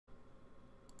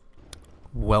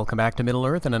Welcome back to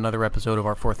Middle-earth and another episode of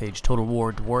our 4th Age Total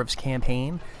War Dwarves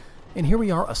campaign. And here we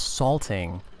are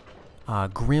assaulting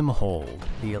Grimhold,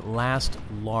 the last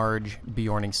large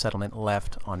Beorning settlement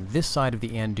left on this side of the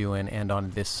Anduin and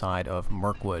on this side of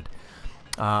Mirkwood.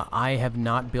 I have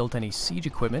not built any siege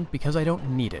equipment because I don't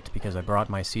need it, because I brought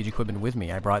my siege equipment with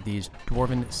me. I brought these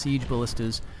Dwarven siege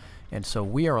ballistas, and so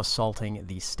we are assaulting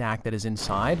the stack that is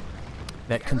inside.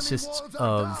 That consists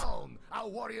of our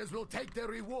warriors will take their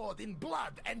reward in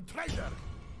blood and treasure.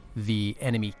 The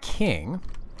enemy king,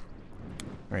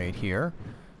 right here,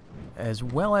 as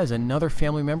well as another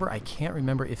family member. I can't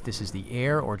remember if this is the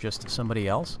heir or just somebody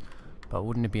else, but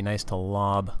wouldn't it be nice to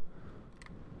lob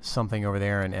something over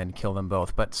there and kill them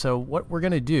both? But so what we're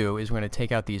going to do is we're going to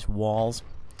take out these walls,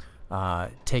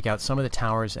 take out some of the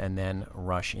towers, and then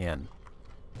rush in.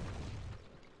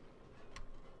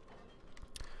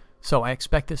 So I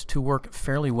expect this to work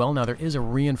fairly well. Now there is a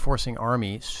reinforcing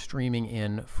army streaming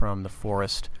in from the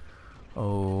forest,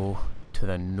 to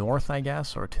the north, I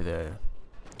guess, or to the...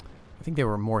 I think they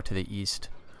were more to the east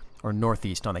or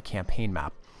northeast on the campaign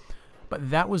map. But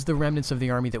that was the remnants of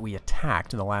the army that we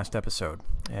attacked in the last episode,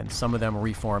 and some of them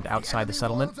reformed outside the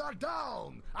settlement. Walls are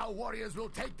down. Our warriors will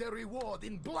take their reward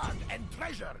in blood and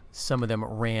treasure. Some of them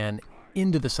ran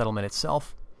into the settlement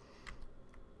itself.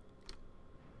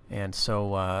 And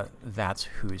so that's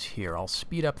who's here. I'll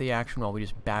speed up the action while we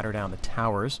just batter down the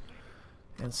towers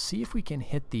and see if we can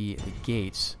hit the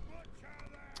gates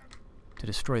to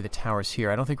destroy the towers here.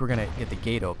 I don't think we're going to get the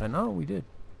gate open. Oh, we did.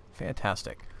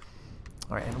 Fantastic.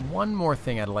 All right, and one more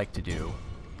thing I'd like to do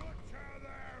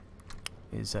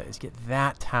is get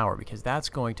that tower, because that's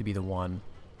going to be the one.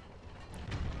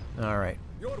 All right.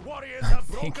 Your warriors have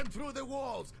broken through the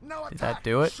walls. Now attack. Did that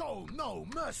do it? Show no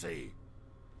mercy.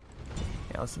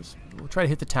 Yeah, we'll try to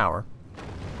hit the tower.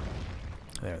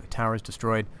 There, the tower is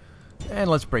destroyed. And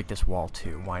let's break this wall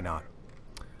too. Why not?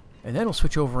 And then we'll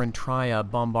switch over and try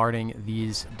bombarding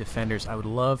these defenders. I would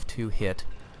love to hit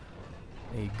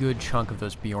a good chunk of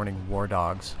those Beorning war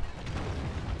dogs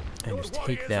and just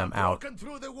take them out. Broken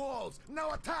through the walls.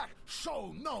 Now attack.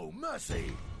 Show no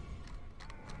mercy.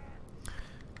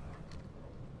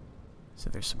 So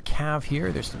there's some cav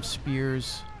here. There's some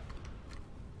spears.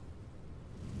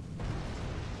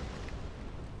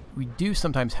 We do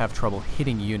sometimes have trouble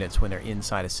hitting units when they're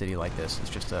inside a city like this. It's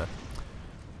just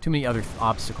too many other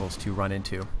obstacles to run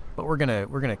into. But we're gonna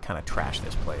kind of trash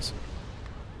this place.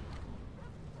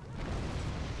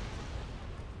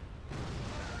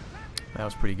 That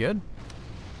was pretty good.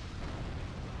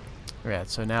 Yeah,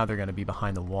 so now they're gonna be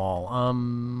behind the wall.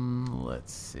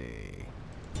 Let's see.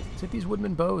 Let's hit these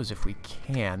woodman bows if we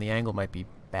can. The angle might be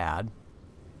bad.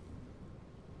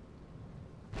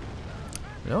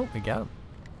 Nope, we got him.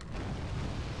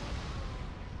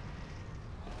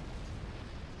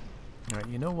 Alright,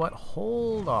 you know what?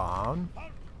 Hold on.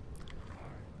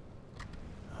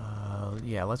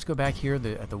 Yeah, let's go back here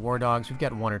at the war dogs. We've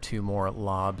got one or two more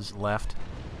lobs left.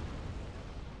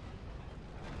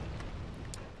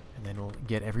 And then we'll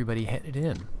get everybody headed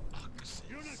in.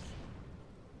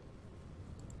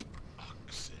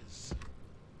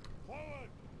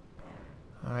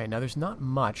 Alright, now there's not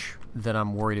much that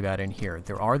I'm worried about in here.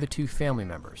 There are the two family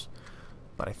members,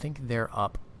 but I think they're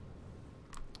up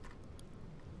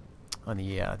on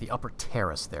the upper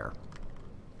terrace there.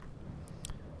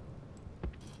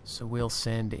 So we'll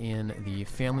send in the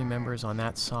family members on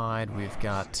that side. We've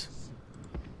got,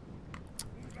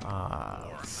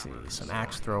 let's see, some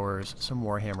axe throwers, some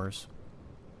warhammers.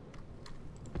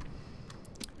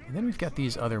 And then we've got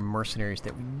these other mercenaries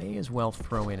that we may as well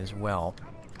throw in as well.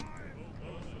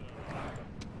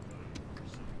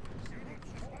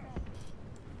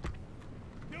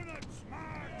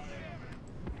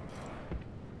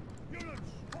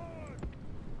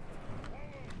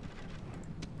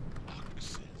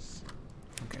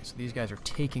 So these guys are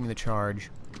taking the charge.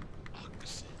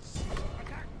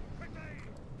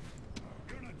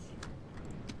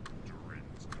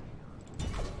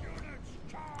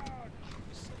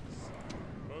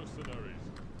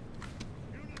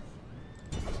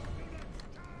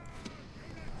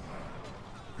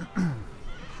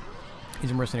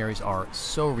 These mercenaries are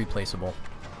so replaceable.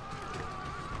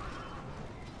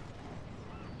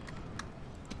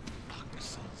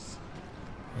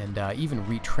 And even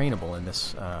retrainable in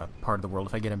this part of the world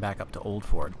if I get him back up to Old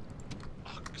Ford.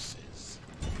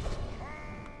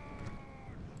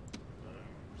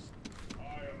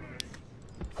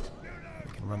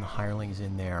 We can run the hirelings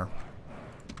in there.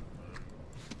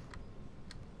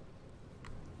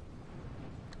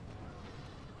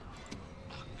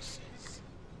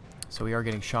 So we are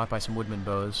getting shot by some woodman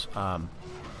bows.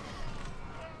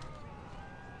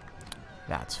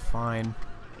 That's fine.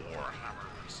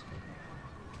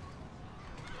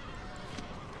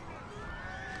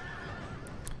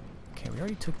 Okay, we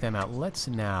already took them out. Let's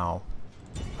now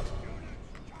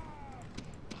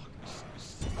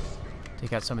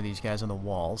take out some of these guys on the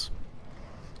walls.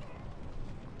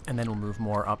 And then we'll move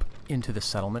more up into the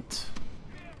settlement.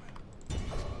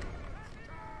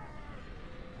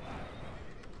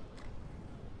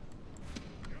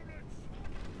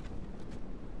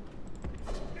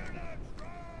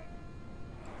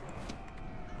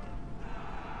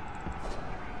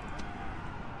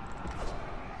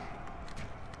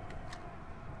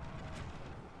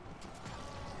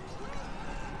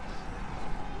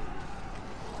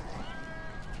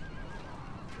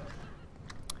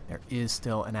 There is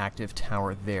still an active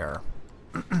tower there.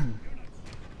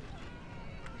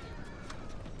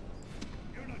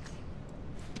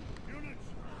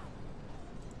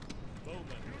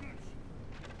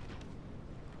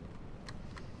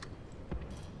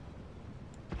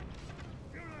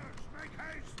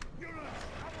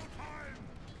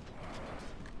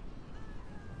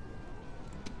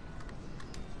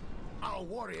 Our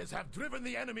warriors have driven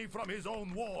the enemy from his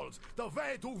own walls. The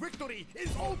way to victory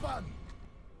is open!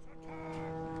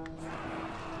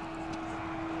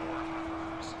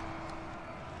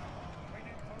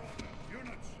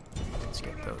 Let's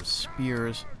get those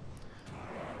spears.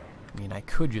 I mean, I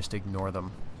could just ignore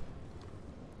them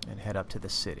and head up to the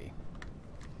city.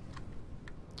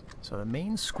 So the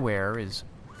main square is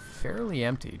fairly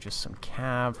empty, just some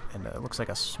cav and it looks like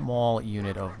a small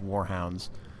unit of warhounds.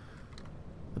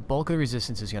 The bulk of the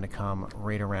resistance is going to come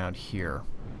right around here.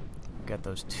 We've got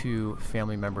those two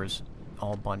family members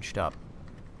all bunched up.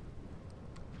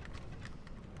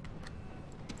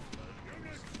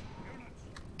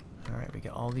 Alright, we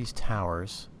got all these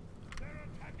towers.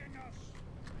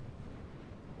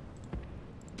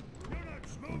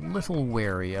 A little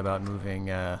wary about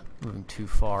moving too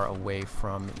far away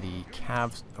from the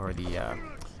cavs or the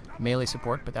melee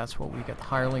support, but that's what we got the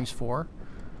hirelings for.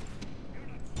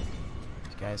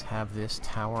 These guys have this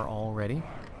tower already.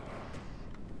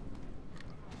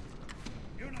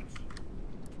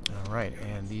 Alright,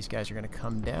 and these guys are going to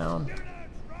come down.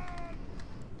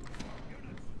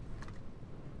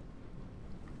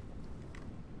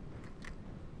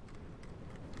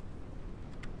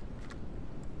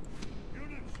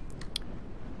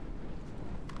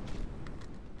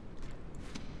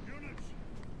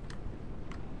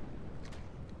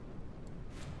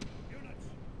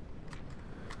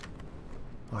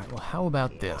 Alright, well how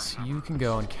about this? You can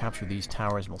go and capture these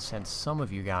towers and we'll send some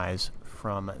of you guys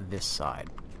from this side.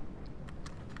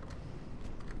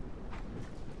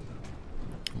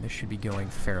 And this should be going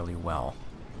fairly well.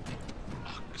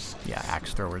 Yeah,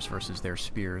 axe throwers versus their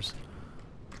spears.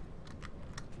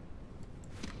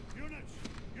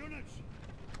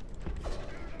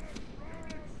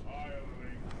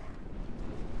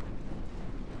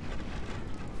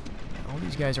 All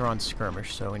these guys are on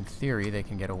skirmish, so in theory they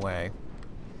can get away.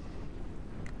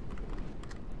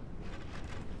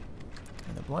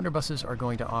 And the blunderbusses are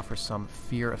going to offer some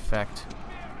fear effect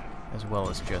as well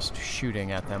as just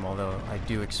shooting at them, although I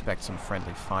do expect some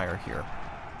friendly fire here.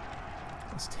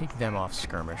 Let's take them off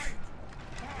skirmish.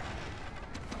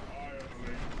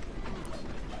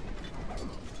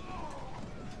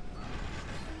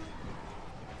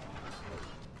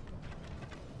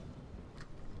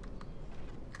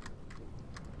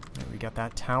 There, we got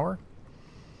that tower.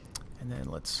 And then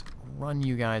let's run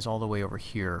you guys all the way over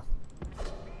here.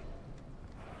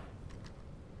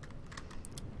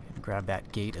 And grab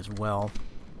that gate as well.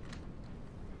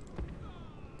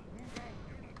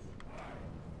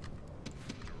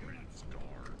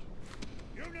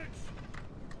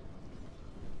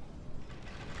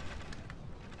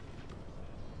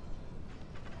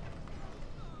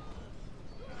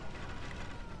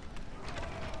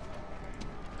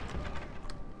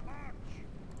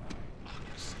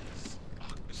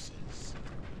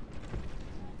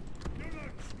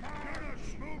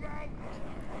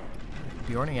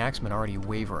 Beorning Axemen already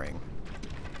wavering.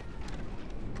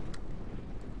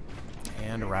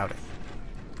 And routing.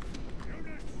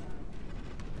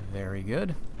 Very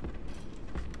good.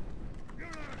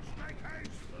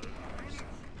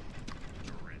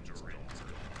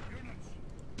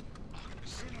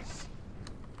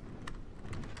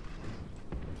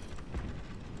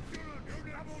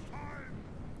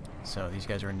 So these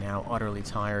guys are now utterly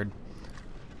tired.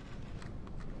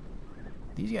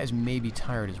 These guys may be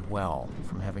tired as well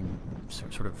from having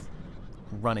sort of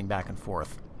running back and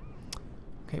forth.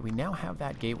 Okay, we now have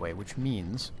that gateway, which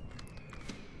means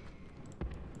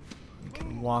we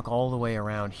can walk all the way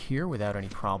around here without any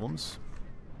problems.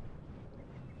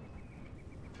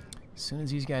 As soon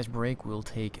as these guys break, we'll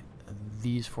take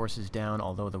these forces down,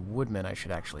 although the woodmen I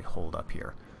should actually hold up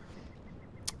here.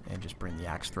 And just bring the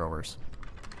axe throwers.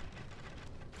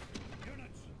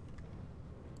 Units!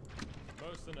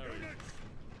 Mercenaries.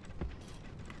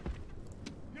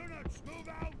 Units, move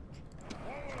out!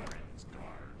 Forward!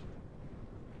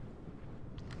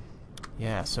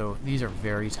 Yeah, so these are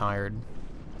very tired.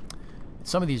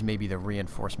 Some of these may be the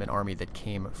reinforcement army that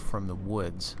came from the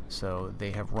woods, so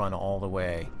they have run all the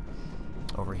way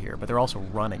over here. But they're also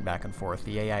running back and forth.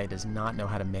 The AI does not know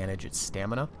how to manage its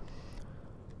stamina,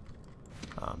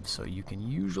 so you can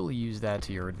usually use that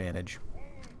to your advantage.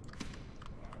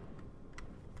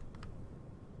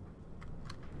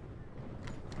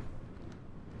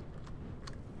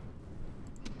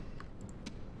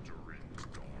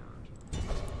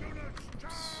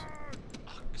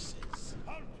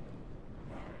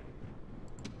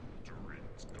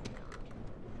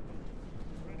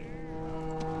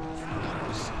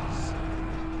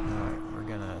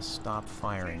 Stop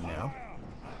firing now.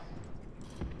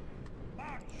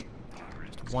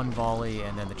 Just one volley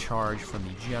and then the charge from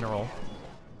the general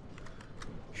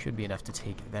should be enough to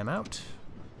take them out.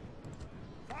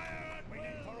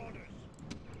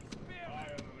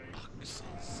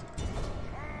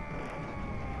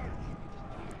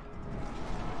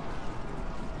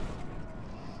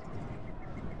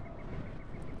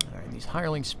 Alright, these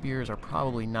hireling spears are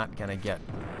probably not going to get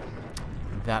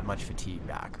that much fatigue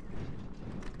back.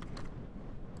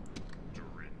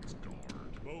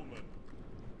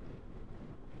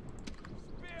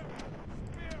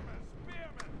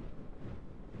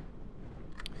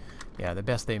 Yeah, the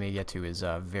best they may get to is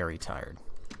very tired.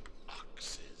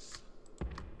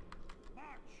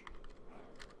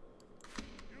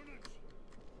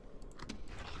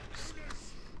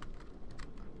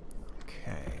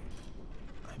 Okay.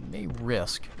 I may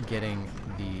risk getting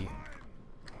the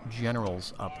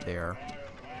generals up there.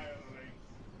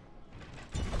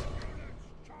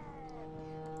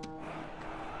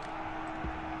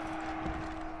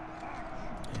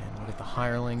 And we'll get the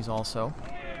hirelings also.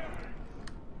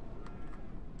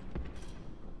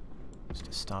 Just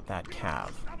to stop that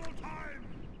cav.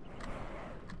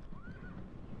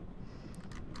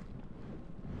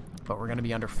 But we're going to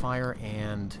be under fire,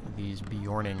 and these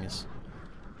Beornings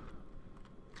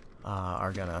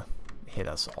are going to hit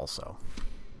us also.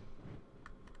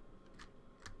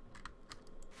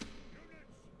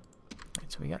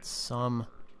 Right, so we got some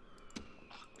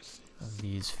of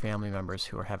these family members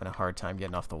who are having a hard time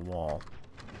getting off the wall.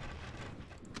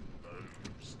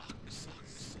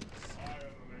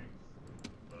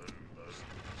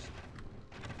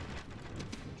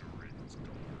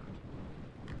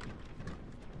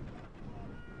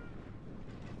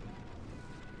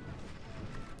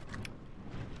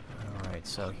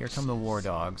 So here come the war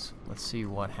dogs. Let's see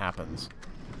what happens.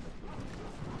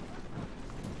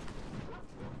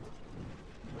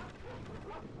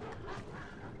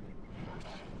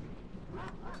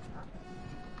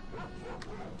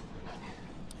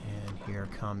 And here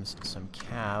comes some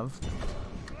cav.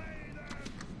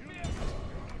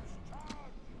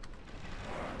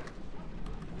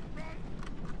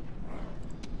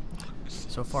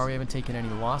 So far we haven't taken any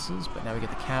losses, but now we get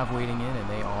the cav waiting in, and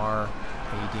they are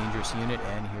a dangerous unit,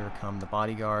 and here come the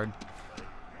bodyguard.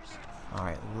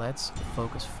 Alright, let's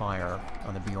focus fire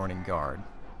on the Beorning guard.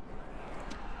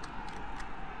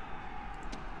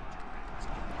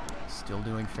 Still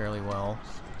doing fairly well.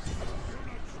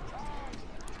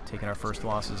 Taking our first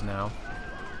losses now.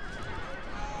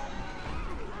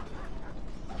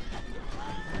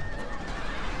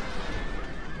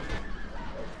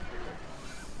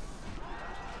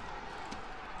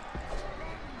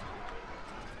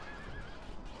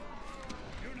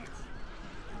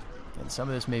 Some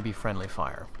of this may be friendly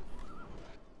fire.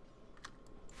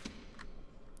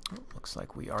 Oh, looks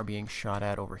like we are being shot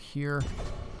at over here.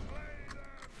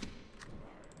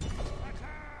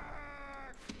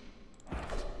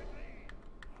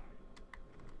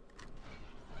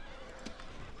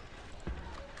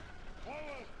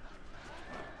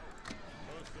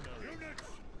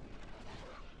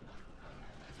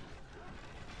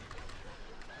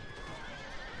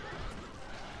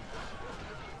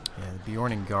 The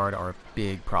Beorning Guard are a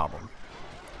big problem.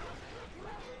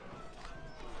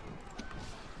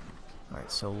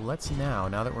 Alright, so let's now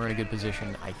that we're in a good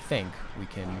position, I think we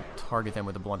can target them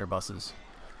with the blunderbusses.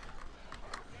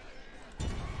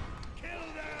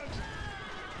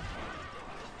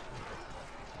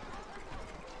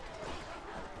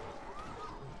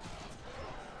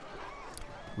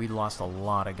 We lost a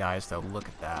lot of guys, though. Look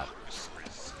at that.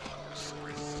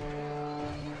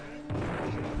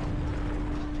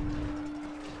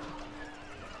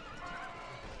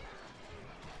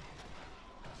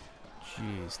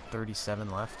 Jeez,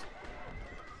 37 left.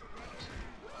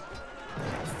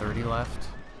 30 left.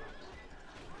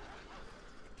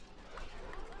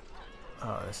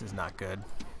 Oh, this is not good.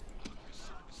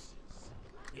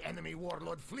 The enemy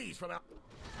warlord flees from our...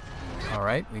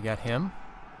 Alright, we got him.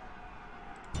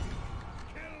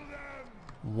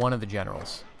 One of the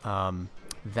generals.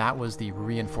 That was the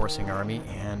reinforcing army,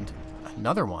 and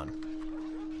another one.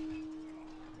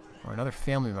 Or another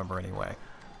family member, anyway.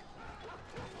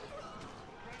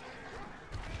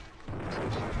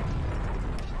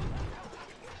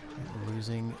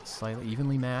 Losing slightly,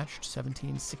 evenly matched.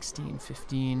 17, 16,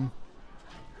 15.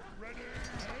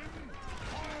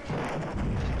 Alright,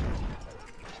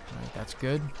 that's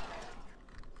good.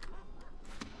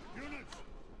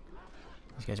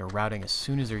 These guys are routing as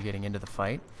soon as they're getting into the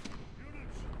fight.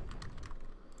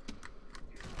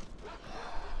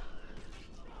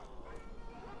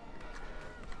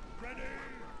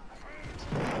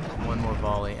 One more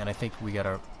volley, and I think we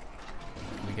gotta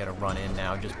run in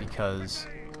now just because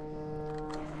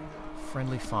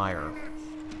friendly fire.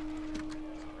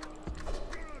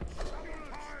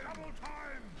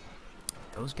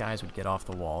 Those guys would get off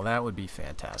the wall. That would be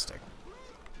fantastic.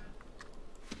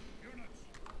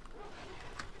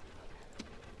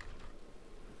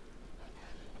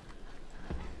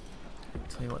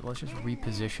 Tell you what, let's just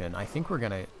reposition. I think we're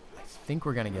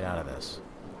gonna get out of this.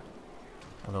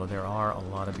 Although there are a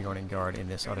lot of Beorning Guard in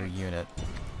this other unit.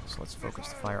 So let's focus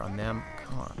the fire on them.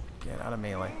 Come on, get out of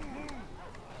melee.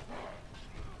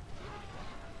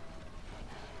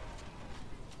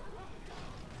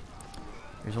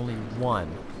 There's only one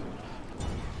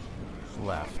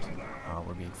left.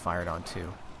 We're being fired on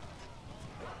too.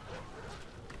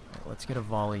 Right, let's get a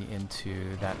volley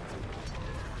into that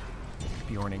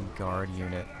Beorning Guard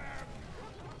unit.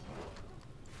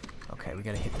 Okay, we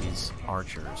gotta hit these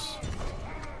archers.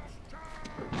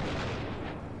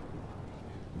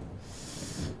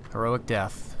 Heroic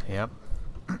death, yep.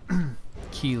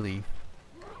 Keeley.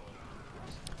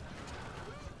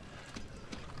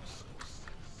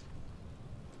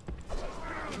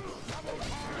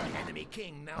 Enemy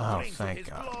king now Oh, brings thank his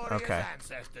God. glorious Okay.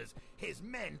 ancestors. His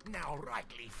men now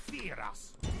rightly fear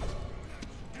us.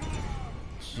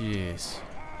 Jeez.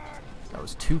 That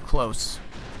was too close.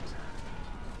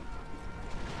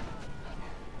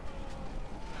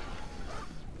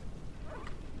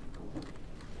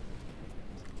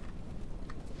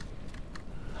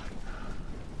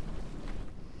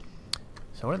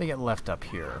 So what do they get left up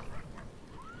here?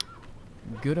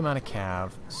 Good amount of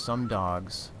cav, some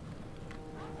dogs,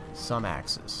 some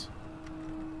axes.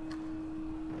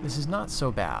 This is not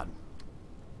so bad.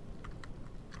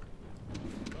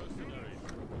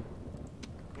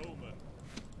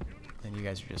 And you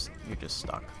guys are you're just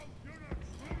stuck.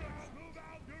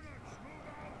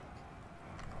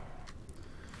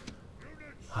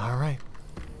 All right.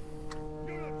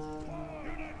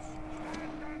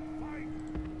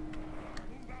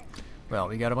 Well,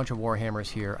 we got a bunch of warhammers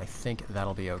here. I think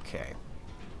that'll be okay.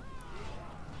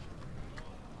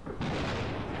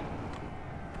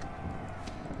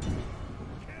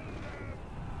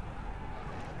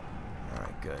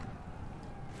 Alright, good.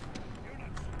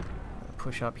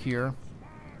 Push up here.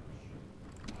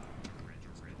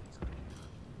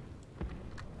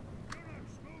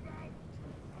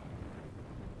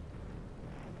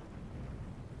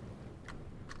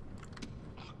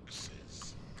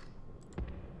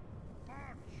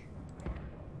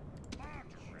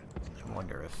 I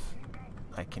wonder if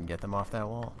I can get them off that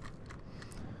wall.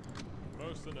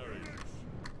 Mercenaries.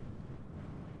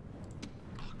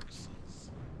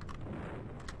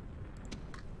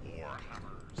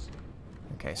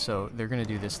 Okay, so they're going to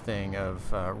do this thing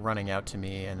of running out to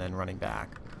me and then running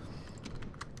back.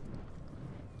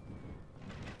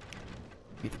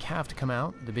 Get the cav to come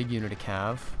out, the big unit of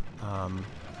cav.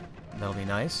 That'll be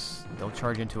nice. They'll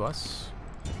charge into us.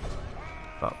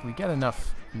 But we get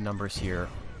enough numbers here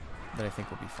that I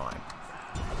think we'll be fine.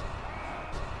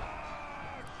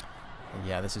 And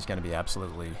yeah, this is going to be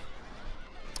absolutely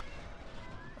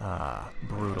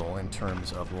brutal in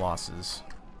terms of losses.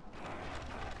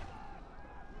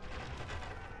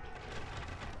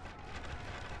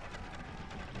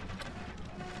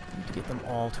 Need to get them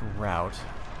all to rout.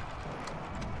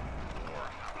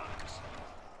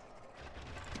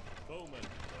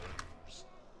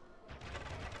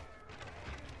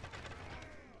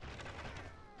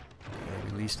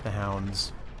 Okay, released the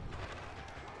hounds.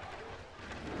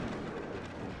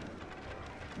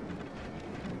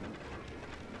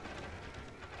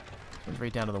 Comes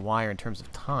right down to the wire in terms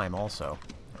of time also.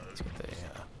 Let's get the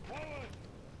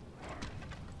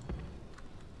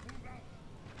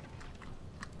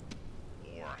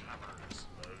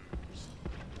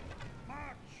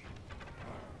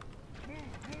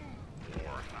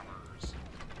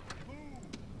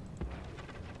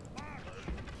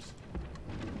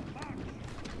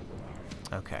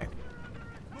Okay.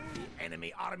 The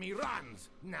enemy army runs.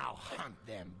 Now hunt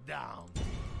them down.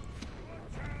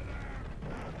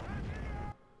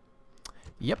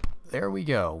 Yep, there we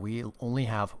go. We only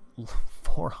have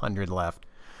 400 left.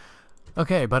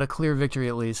 Okay, but a clear victory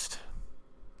at least.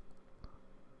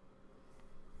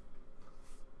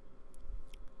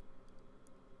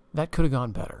 That could have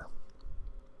gone better.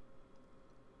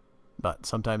 But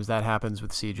sometimes that happens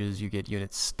with sieges. You get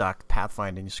units stuck.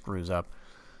 Pathfinding screws up.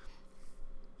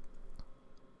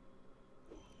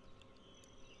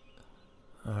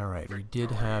 Alright, we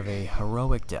did have a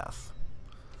heroic death.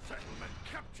 Settlement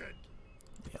captured.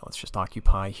 Yeah, let's just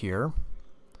occupy here.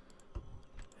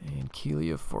 And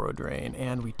Kelia Forodrain.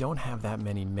 And we don't have that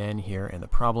many men here, and the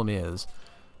problem is...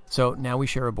 So now we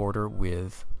share a border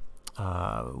with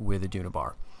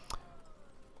Adunabar.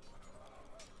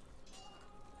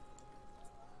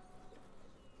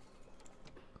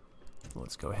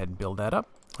 Let's go ahead and build that up.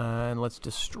 And let's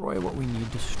destroy what we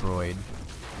need destroyed.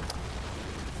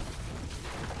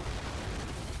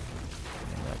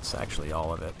 And that's actually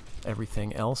all of it.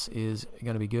 Everything else is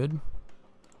going to be good.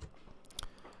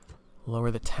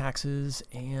 Lower the taxes,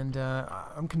 and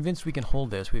I'm convinced we can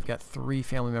hold this. We've got 3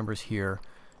 family members here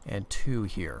and 2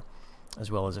 here,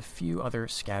 as well as a few other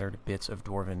scattered bits of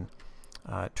Dwarven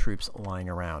troops lying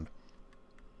around.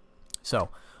 So,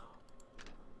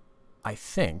 I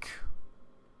think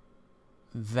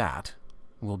that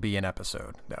will be an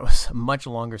episode. That was a much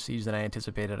longer siege than I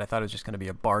anticipated. I thought it was just going to be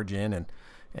a barge in and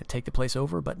take the place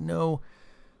over, but no,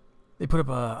 they put up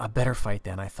a better fight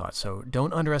than I thought. So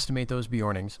don't underestimate those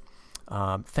Beornings.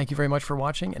 Thank you very much for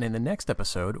watching, and in the next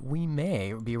episode, we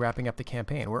may be wrapping up the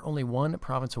campaign. We're only 1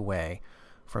 province away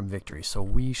from victory, so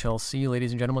we shall see you,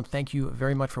 ladies and gentlemen. Thank you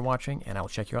very much for watching, and I'll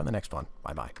check you out in the next one.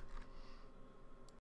 Bye-bye.